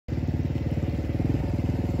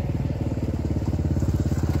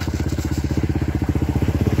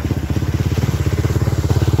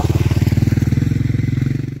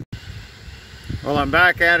Well, I'm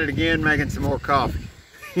back at it again making some more coffee.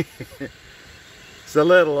 It's a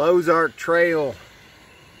little Ozark Trail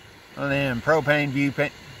and then propane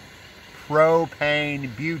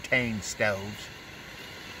butane stoves.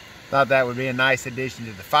 Thought that would be a nice addition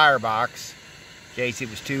to the firebox in case it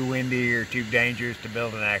was too windy or too dangerous to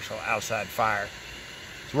build an actual outside fire.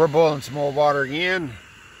 So we're boiling some more water again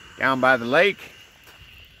down by the lake.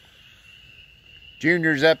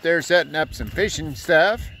 Junior's up there setting up some fishing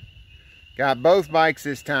stuff. Got both bikes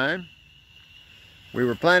this time. We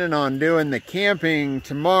were planning on doing the camping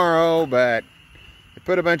tomorrow, but they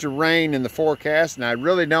put a bunch of rain in the forecast, and I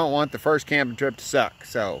really don't want the first camping trip to suck.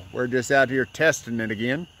 So we're just out here testing it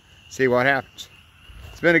again, see what happens.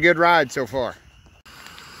 It's been a good ride so far.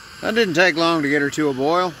 That didn't take long to get her to a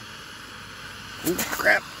boil. Ooh,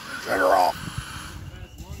 crap, shut her off.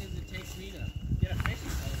 As long as it takes me to get a fishing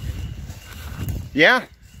pole ready. Yeah.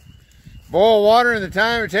 Boil water in the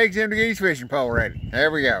time it takes him to get his fishing pole ready.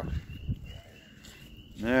 There we go.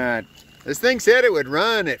 All right. This thing said it would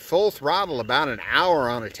run at full throttle about an hour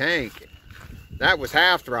on a tank. That was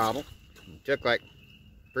half throttle. It took like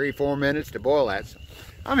 3-4 minutes to boil that. So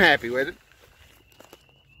I'm happy with it.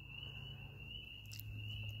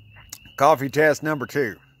 Coffee test number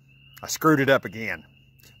 2. I screwed it up again.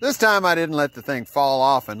 This time I didn't let the thing fall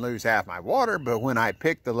off and lose half my water, but when I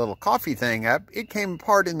picked the little coffee thing up, it came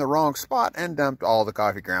apart in the wrong spot and dumped all the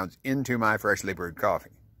coffee grounds into my freshly brewed coffee.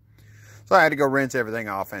 So I had to go rinse everything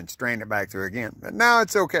off and strain it back through again. But now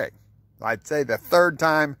it's okay. I'd say the third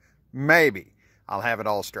time, maybe, I'll have it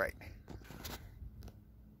all straight.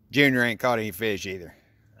 Junior ain't caught any fish either.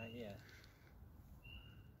 Not yet.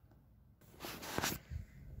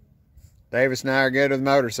 Davis and I are good with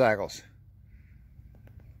motorcycles.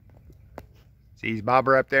 See his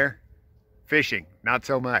bobber up there? Fishing, not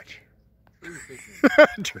so much. Tree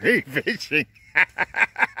fishing. Tree fishing.